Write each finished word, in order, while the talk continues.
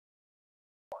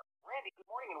Andy, good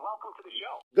morning and welcome to the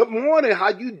show. Good morning.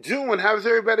 How you doing? How's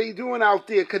everybody doing out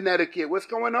there in Connecticut? What's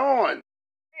going on?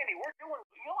 Andy, we're doing,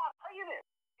 I'll tell you this.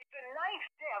 It's a nice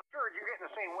day. I'm sure you're getting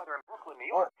the same weather in Brooklyn, New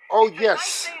York. Oh, it's yes. a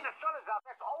nice day and the sun is out.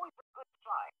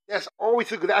 That's always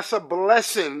a good sign. That's a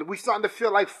blessing. We starting to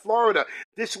feel like Florida.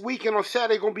 This weekend on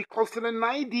Saturday going to be close to the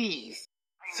 90s.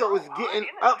 So it's getting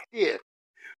up there.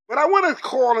 But I want to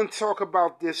call and talk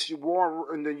about this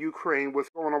war in the Ukraine, what's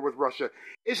going on with Russia.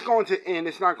 It's going to end.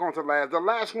 It's not going to last. The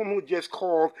last one who just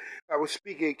called, that was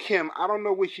speaking, Kim, I don't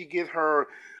know where she get her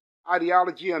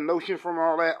ideology and notion from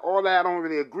all that. All that I don't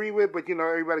really agree with, but,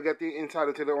 everybody got the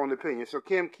entitled to their own opinion. So,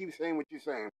 Kim, keep saying what you're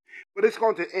saying. But it's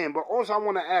going to end. But also, I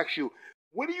want to ask you,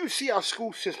 where do you see our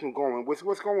school system going? With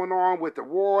what's going on with the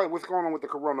war and what's going on with the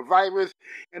coronavirus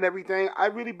and everything? I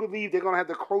really believe they're going to have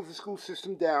to close the school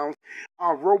system down.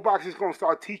 Roblox is going to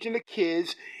start teaching the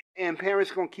kids, and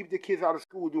parents are going to keep the kids out of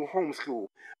school, do homeschool.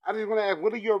 I just want to ask,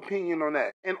 what are your opinion on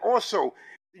that? And also,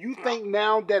 do you think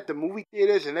now that the movie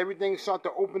theaters and everything start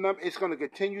to open up, it's going to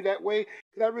continue that way?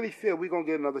 Because I really feel we're going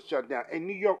to get another shutdown. And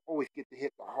New York always gets to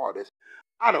hit the hardest.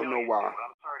 I don't know why.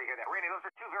 I'm sorry to hear that. Randy, those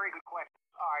are two very good questions.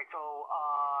 All right, so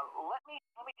let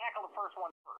me tackle the first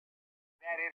one first.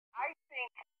 That is, I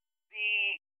think the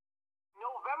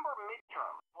November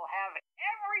midterm will have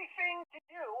everything to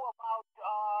do about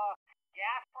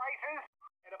gas prices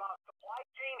and about supply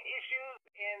chain issues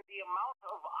and the amount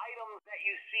of items that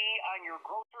you see on your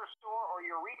grocery store or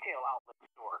your retail outlet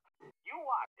store. You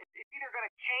watch. It's either going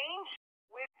to change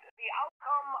with the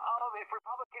outcome of if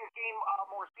Republicans gain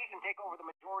more seats and take over the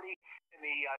majority in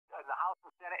the House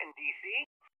and Senate in D.C.,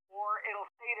 or it'll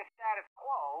stay the status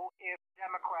quo if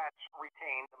Democrats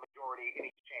retain the majority in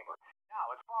each chamber.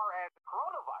 Now, as far as the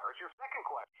coronavirus, your second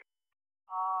question,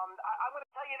 I'm going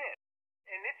to tell you this,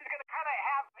 and this is going to kind of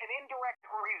have an indirect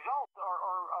result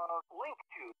or link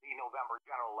to the November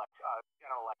general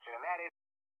election, and that is,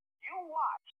 you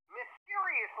watch.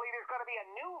 Mysteriously, there's going to be a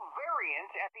new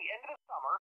variant at the end of the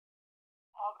summer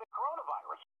of the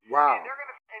coronavirus. Wow.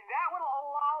 And that will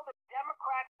allow the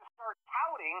Democrats to start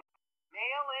touting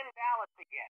mail-in ballots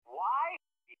again. Why?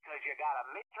 Because you got a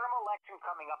midterm election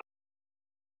coming up